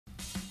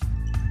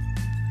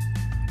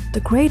the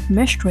great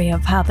mystery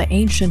of how the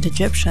ancient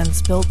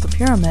Egyptians built the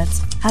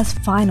pyramids has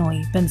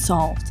finally been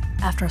solved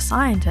after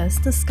scientists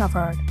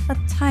discovered a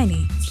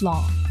tiny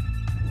flaw.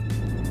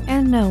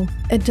 And no,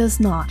 it does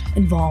not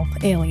involve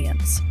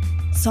aliens.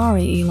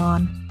 Sorry,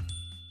 Elon.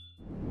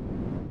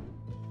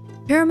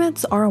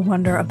 Pyramids are a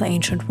wonder of the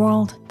ancient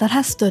world that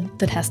has stood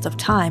the test of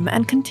time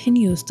and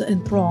continues to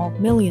enthrall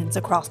millions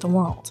across the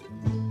world.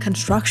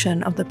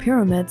 Construction of the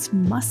pyramids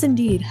must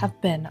indeed have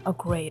been a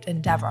great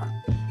endeavor.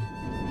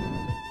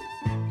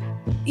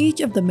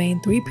 Each of the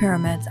main 3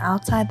 pyramids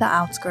outside the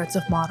outskirts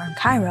of modern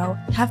Cairo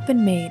have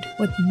been made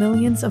with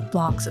millions of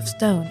blocks of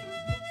stone,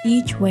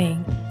 each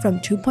weighing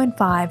from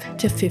 2.5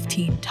 to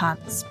 15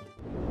 tons.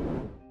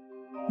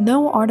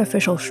 No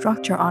artificial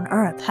structure on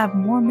Earth have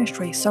more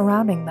mystery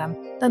surrounding them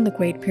than the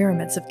Great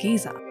Pyramids of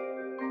Giza.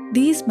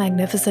 These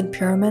magnificent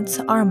pyramids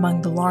are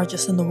among the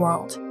largest in the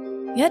world.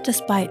 Yet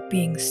despite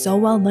being so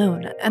well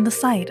known and the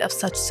site of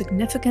such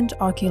significant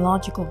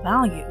archaeological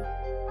value,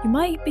 you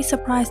might be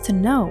surprised to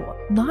know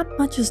not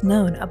much is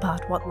known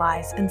about what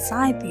lies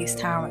inside these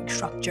towering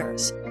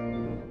structures.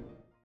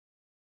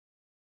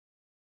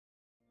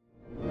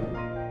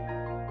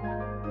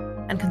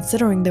 And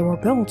considering they were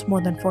built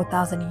more than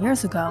 4,000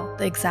 years ago,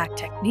 the exact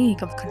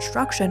technique of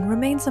construction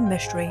remains a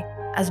mystery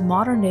as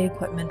modern-day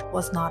equipment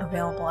was not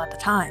available at the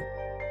time.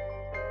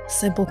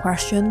 Simple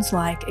questions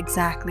like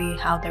exactly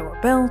how they were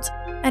built,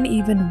 and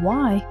even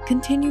why,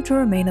 continue to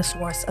remain a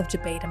source of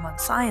debate among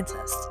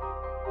scientists.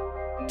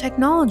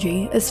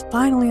 Technology is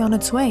finally on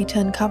its way to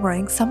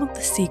uncovering some of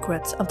the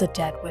secrets of the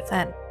dead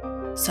within.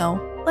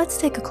 So, let's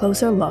take a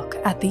closer look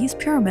at these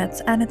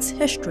pyramids and its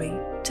history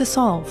to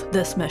solve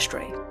this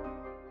mystery.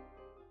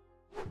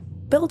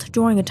 Built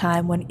during a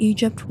time when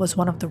Egypt was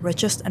one of the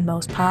richest and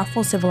most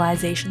powerful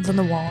civilizations in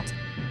the world,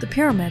 the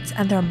pyramids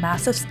and their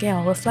massive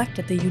scale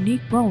reflected the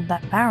unique role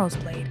that pharaohs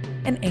played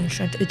in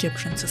ancient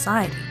Egyptian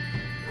society.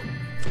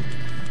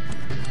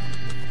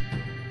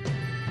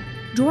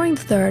 During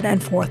the 3rd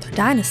and 4th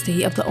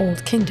dynasty of the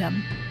Old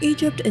Kingdom,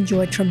 Egypt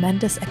enjoyed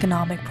tremendous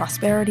economic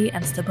prosperity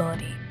and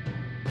stability.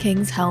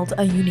 Kings held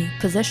a unique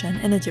position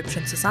in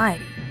Egyptian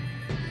society.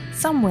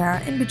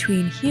 Somewhere in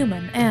between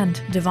human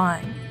and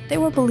divine, they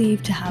were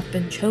believed to have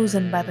been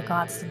chosen by the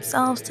gods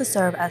themselves to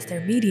serve as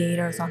their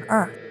mediators on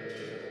Earth.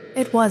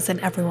 It was in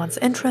everyone's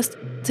interest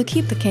to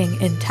keep the king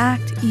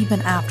intact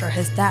even after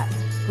his death,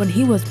 when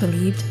he was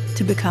believed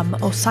to become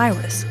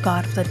Osiris,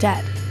 god of the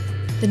dead.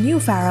 The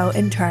new pharaoh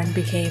in turn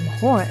became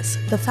Horus,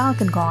 the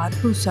falcon god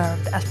who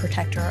served as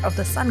protector of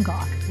the sun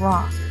god,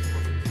 Ra.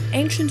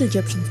 Ancient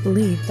Egyptians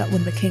believed that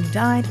when the king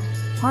died,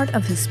 part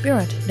of his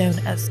spirit, known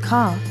as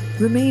Ka,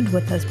 remained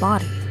with his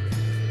body.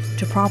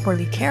 To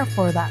properly care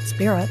for that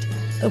spirit,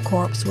 the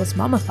corpse was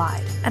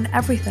mummified, and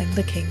everything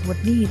the king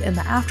would need in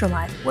the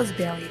afterlife was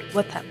buried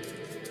with him,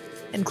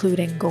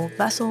 including gold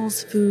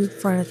vessels, food,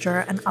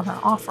 furniture, and other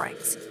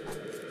offerings.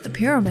 The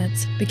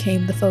pyramids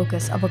became the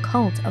focus of a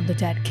cult of the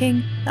dead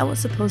king that was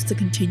supposed to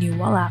continue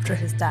well after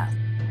his death.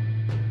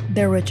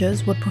 Their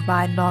riches would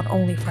provide not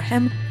only for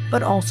him,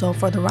 but also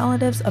for the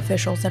relatives,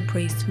 officials, and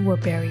priests who were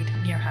buried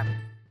near him.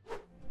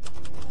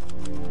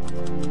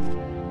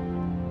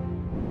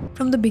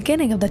 From the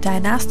beginning of the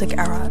dynastic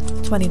era,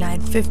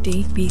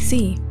 2950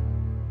 BC,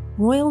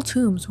 royal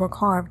tombs were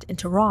carved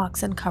into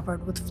rocks and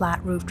covered with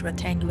flat-roofed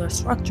rectangular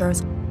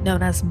structures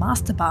known as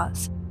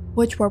mastabas,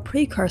 which were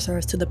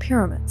precursors to the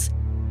pyramids.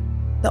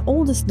 The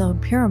oldest known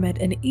pyramid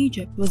in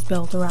Egypt was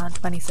built around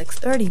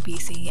 2630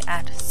 BC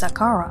at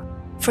Saqqara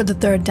for the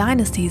 3rd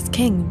dynasty's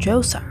king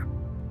Djoser.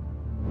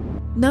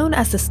 Known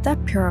as the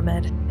Step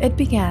Pyramid, it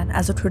began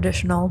as a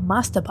traditional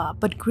mastaba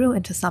but grew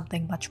into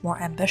something much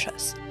more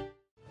ambitious.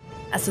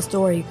 As the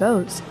story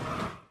goes,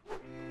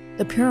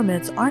 the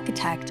pyramid's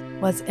architect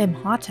was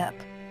Imhotep,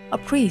 a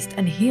priest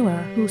and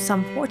healer who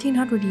some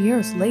 1400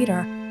 years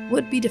later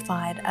would be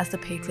deified as the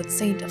patron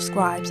saint of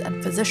scribes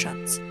and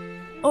physicians.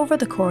 Over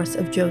the course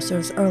of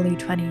Djoser's early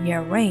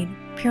 20-year reign,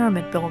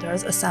 pyramid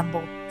builders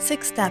assembled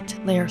 6-stepped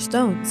layer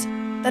stones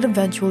that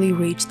eventually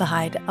reached the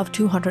height of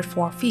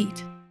 204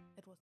 feet.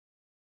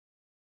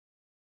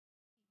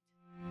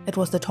 It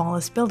was the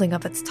tallest building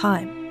of its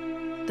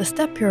time. The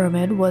Step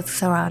Pyramid was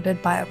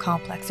surrounded by a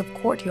complex of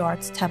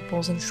courtyards,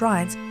 temples, and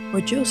shrines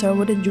where Djoser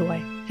would enjoy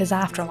his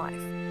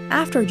afterlife.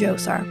 After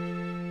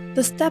Djoser,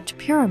 the stepped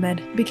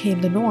pyramid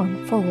became the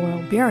norm for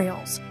royal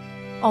burials,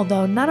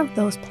 although none of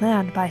those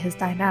planned by his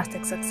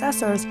dynastic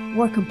successors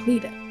were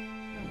completed.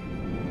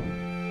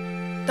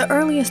 The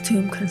earliest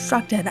tomb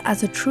constructed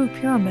as a true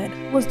pyramid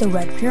was the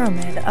Red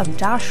Pyramid of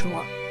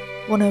Dashur,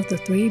 one of the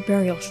 3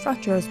 burial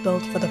structures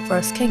built for the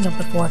first king of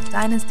the 4th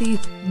dynasty,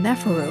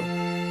 Neferu.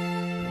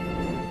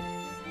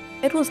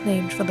 It was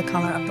named for the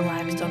color of the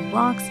limestone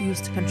blocks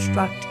used to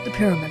construct the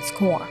pyramid's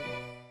core.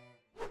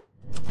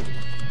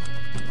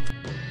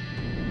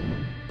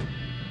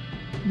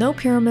 No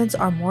pyramids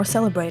are more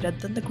celebrated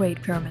than the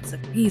Great Pyramids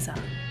of Giza,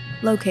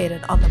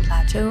 located on the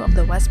plateau of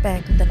the west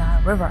bank of the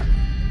Nile River,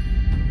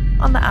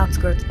 on the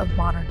outskirts of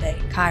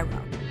modern-day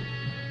Cairo.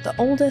 The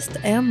oldest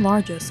and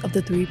largest of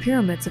the 3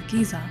 pyramids of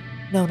Giza,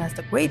 known as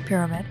the Great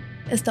Pyramid,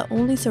 is the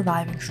only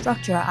surviving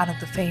structure out of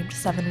the famed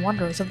 7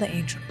 wonders of the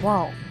ancient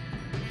world.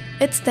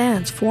 It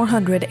stands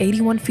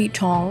 481 feet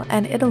tall,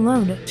 and it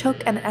alone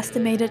took an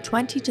estimated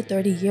 20 to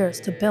 30 years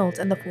to build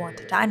in the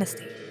 4th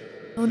dynasty.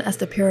 Known as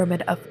the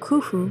Pyramid of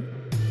Khufu,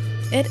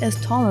 it is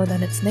taller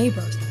than its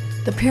neighbors,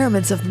 the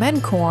pyramids of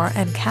Menkaure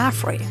and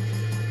Khafre.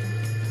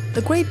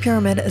 The Great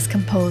Pyramid is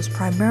composed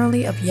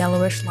primarily of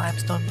yellowish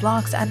limestone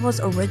blocks and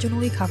was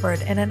originally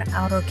covered in an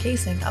outer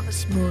casing of a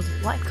smooth,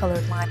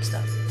 light-colored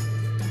limestone.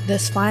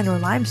 This finer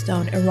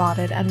limestone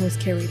eroded and was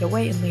carried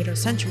away in later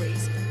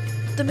centuries.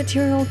 The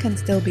material can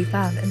still be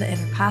found in the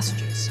inner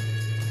passages.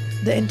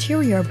 The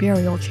interior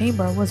burial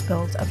chamber was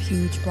built of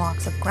huge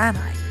blocks of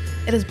granite.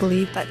 It is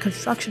believed that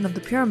construction of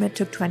the pyramid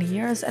took 20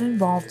 years and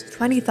involved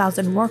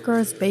 20,000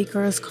 workers,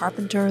 bakers,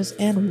 carpenters,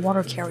 and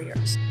water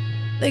carriers.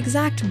 The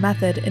exact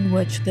method in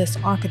which this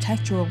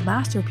architectural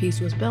masterpiece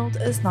was built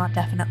is not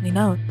definitely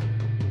known,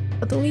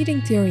 but the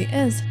leading theory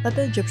is that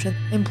the Egyptians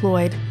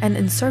employed an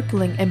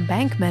encircling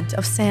embankment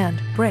of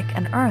sand, brick,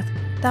 and earth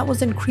that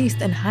was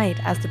increased in height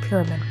as the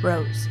pyramid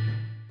rose.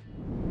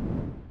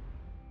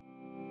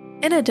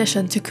 In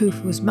addition to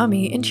Khufu's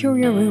mummy,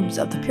 interior rooms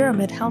of the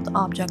pyramid held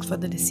objects for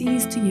the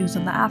deceased to use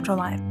in the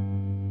afterlife.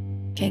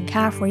 King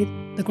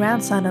Khafre, the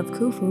grandson of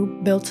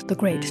Khufu, built the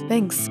Great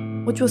Sphinx,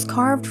 which was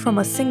carved from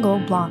a single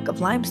block of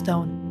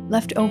limestone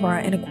left over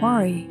in a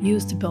quarry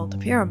used to build the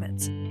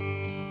pyramids.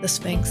 The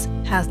Sphinx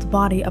has the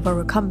body of a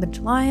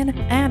recumbent lion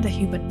and a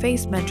human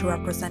face meant to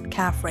represent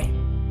Khafre.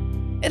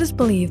 It is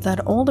believed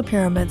that all the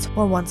pyramids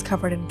were once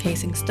covered in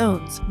casing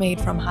stones made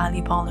from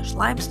highly polished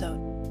limestone.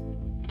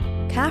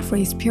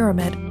 Khafre's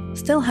pyramid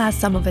still has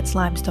some of its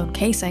limestone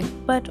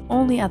casing, but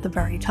only at the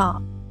very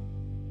top.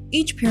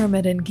 Each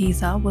pyramid in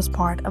Giza was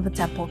part of a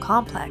temple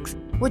complex,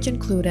 which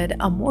included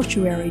a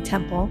mortuary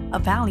temple, a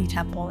valley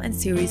temple, and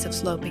series of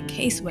sloping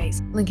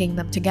caseways linking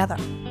them together.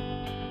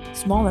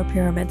 Smaller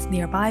pyramids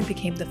nearby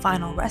became the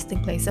final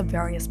resting place of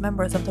various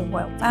members of the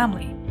royal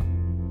family.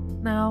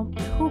 Now,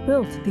 who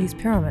built these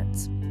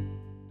pyramids?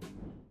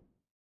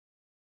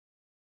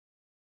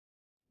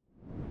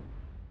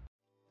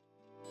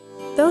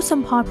 Though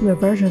some popular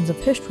versions of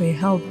history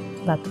held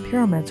that the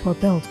pyramids were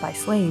built by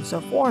slaves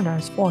or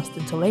foreigners forced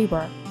into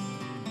labor,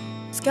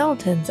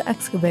 skeletons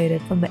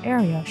excavated from the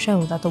area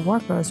show that the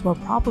workers were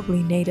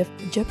probably native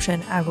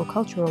Egyptian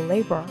agricultural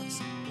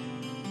laborers,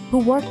 who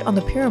worked on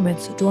the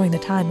pyramids during the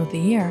time of the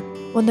year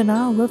when the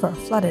Nile River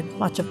flooded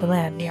much of the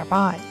land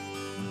nearby.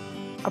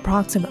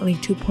 Approximately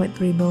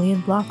 2.3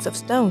 million blocks of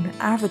stone,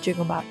 averaging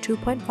about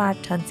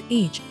 2.5 tons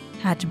each,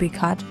 had to be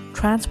cut,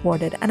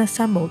 transported, and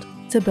assembled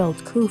to build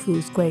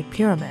Khufu's Great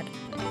Pyramid.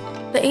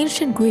 The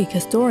ancient Greek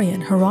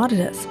historian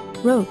Herodotus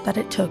wrote that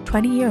it took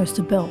 20 years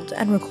to build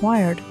and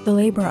required the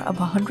labor of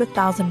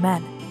 100,000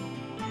 men.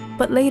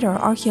 But later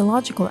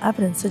archaeological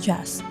evidence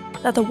suggests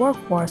that the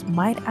workforce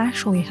might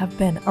actually have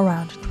been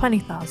around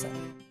 20,000.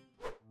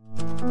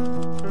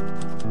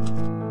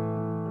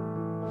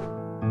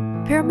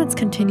 Pyramids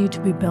continued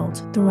to be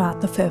built throughout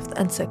the 5th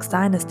and 6th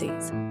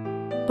dynasties,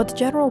 but the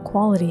general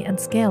quality and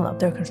scale of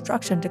their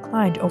construction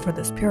declined over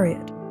this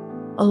period,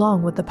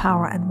 along with the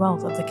power and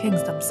wealth of the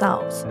kings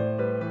themselves.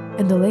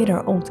 In the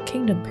later Old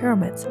Kingdom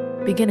pyramids,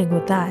 beginning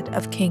with that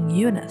of King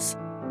Unas,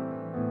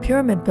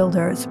 pyramid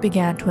builders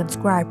began to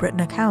inscribe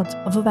written accounts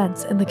of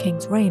events in the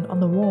king's reign on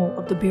the wall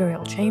of the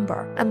burial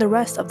chamber and the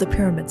rest of the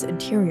pyramid's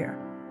interior,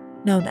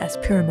 known as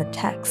pyramid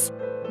texts.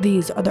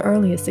 These are the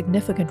earliest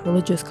significant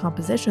religious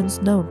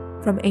compositions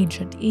known from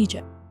ancient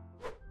Egypt.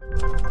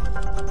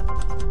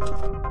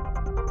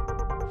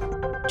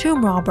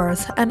 Tomb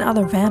robbers and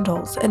other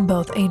vandals in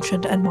both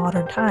ancient and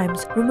modern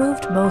times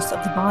removed most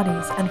of the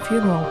bodies and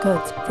funeral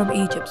goods from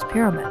Egypt's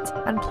pyramids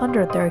and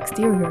plundered their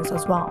exteriors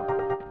as well.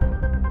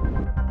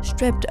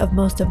 Stripped of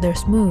most of their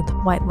smooth,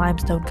 white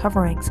limestone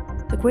coverings,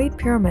 the Great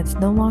Pyramids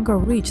no longer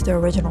reach their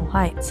original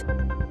heights.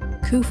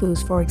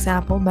 Khufu's, for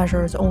example,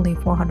 measures only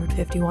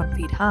 451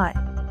 feet high.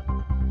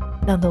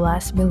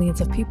 Nonetheless, millions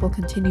of people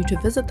continue to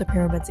visit the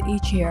pyramids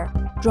each year,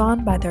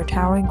 drawn by their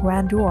towering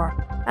grandeur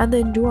and the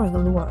enduring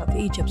allure of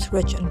Egypt's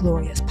rich and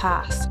glorious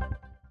past.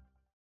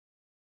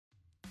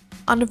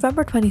 On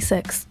November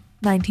 26,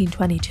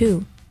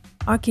 1922,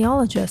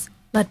 archaeologists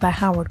led by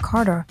Howard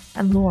Carter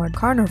and Lord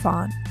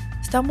Carnarvon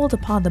stumbled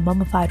upon the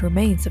mummified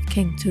remains of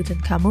King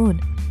Tutankhamun,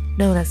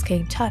 known as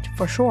King Tut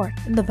for short,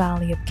 in the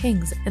Valley of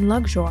Kings in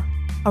Luxor,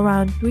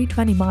 around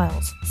 320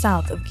 miles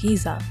south of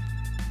Giza.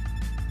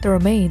 The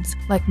remains,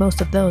 like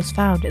most of those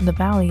found in the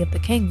Valley of the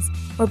Kings,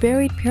 were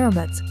buried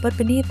pyramids but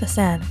beneath the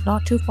sand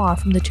not too far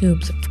from the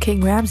tombs of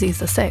King Ramses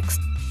VI.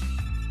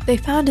 They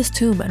found his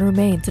tomb and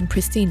remains in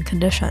pristine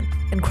condition,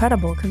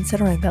 incredible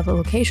considering that the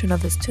location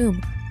of his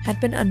tomb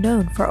had been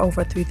unknown for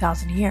over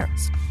 3,000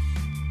 years.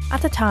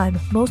 At the time,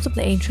 most of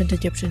the ancient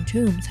Egyptian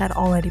tombs had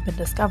already been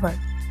discovered.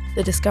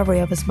 The discovery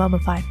of his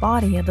mummified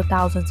body and the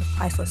thousands of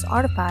priceless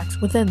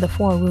artifacts within the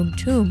 4-room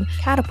tomb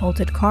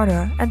catapulted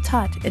Carter and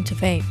Tut into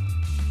fame.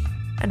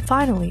 And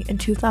finally, in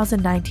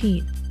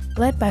 2019,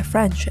 led by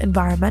French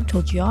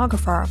environmental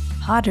geographer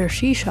Hader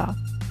Shisha,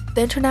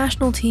 The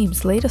international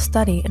team's latest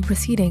study in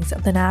Proceedings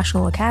of the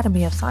National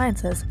Academy of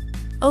Sciences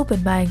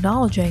opened by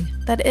acknowledging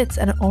that it's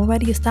an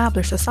already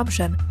established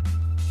assumption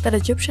that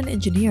Egyptian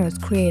engineers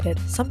created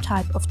some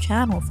type of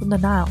channel from the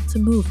Nile to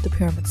move the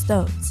pyramid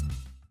stones.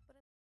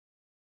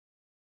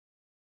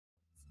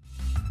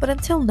 But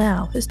until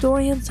now,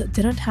 historians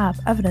didn't have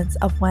evidence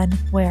of when,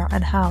 where,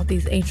 and how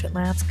these ancient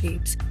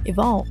landscapes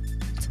evolved,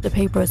 the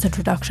paper's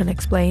introduction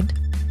explained.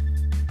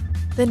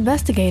 The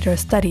investigators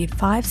studied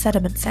 5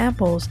 sediment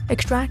samples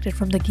extracted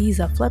from the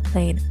Giza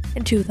floodplain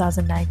in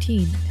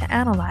 2019 to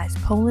analyze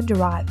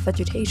pollen-derived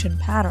vegetation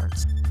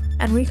patterns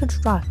and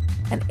reconstruct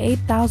an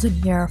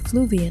 8,000-year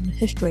fluvial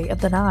history of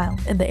the Nile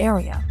in the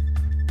area.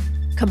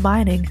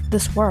 Combining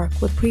this work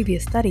with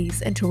previous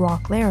studies into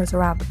rock layers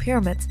around the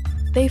pyramids,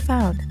 they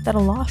found that a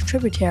lost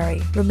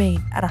tributary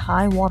remained at a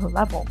high water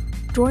level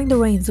during the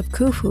reigns of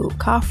Khufu,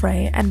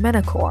 Khafre, and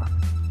Menkaure.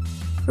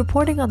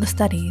 Reporting on the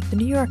study, the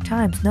New York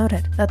Times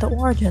noted that the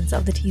origins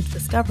of the team's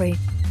discovery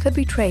could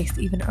be traced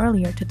even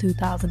earlier to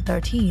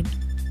 2013,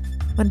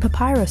 when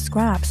papyrus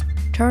scraps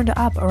turned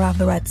up around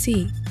the Red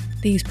Sea.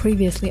 These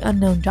previously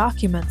unknown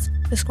documents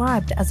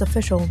described an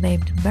official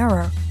named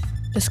Merer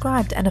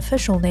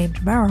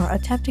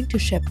attempting to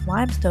ship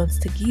limestones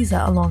to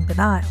Giza along the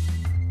Nile.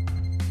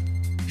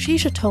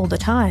 Shisha told the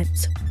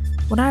Times,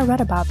 "When I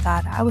read about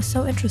that, I was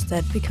so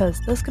interested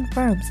because this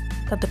confirms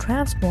that the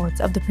transports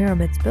of the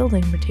pyramid's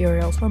building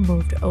materials were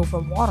moved over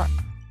water."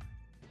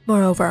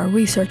 Moreover,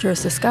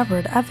 researchers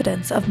discovered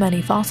evidence of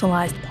many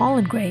fossilized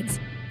pollen grains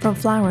from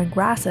flowering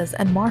grasses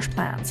and marsh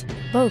plants.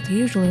 Both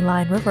usually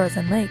line rivers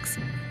and lakes,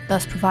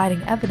 thus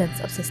providing evidence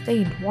of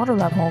sustained water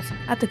levels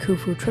at the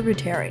Khufu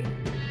tributary.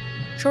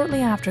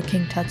 Shortly after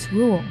King Tut's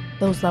rule,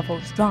 those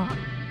levels dropped.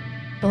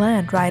 The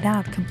land dried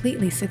out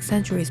completely 6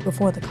 centuries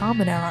before the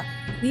Common Era,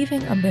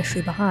 leaving a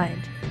mystery behind,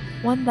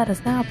 one that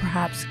is now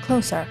perhaps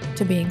closer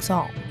to being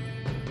solved.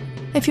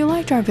 If you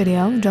liked our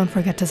video, don't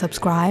forget to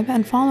subscribe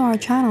and follow our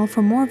channel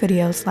for more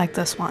videos like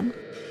this one.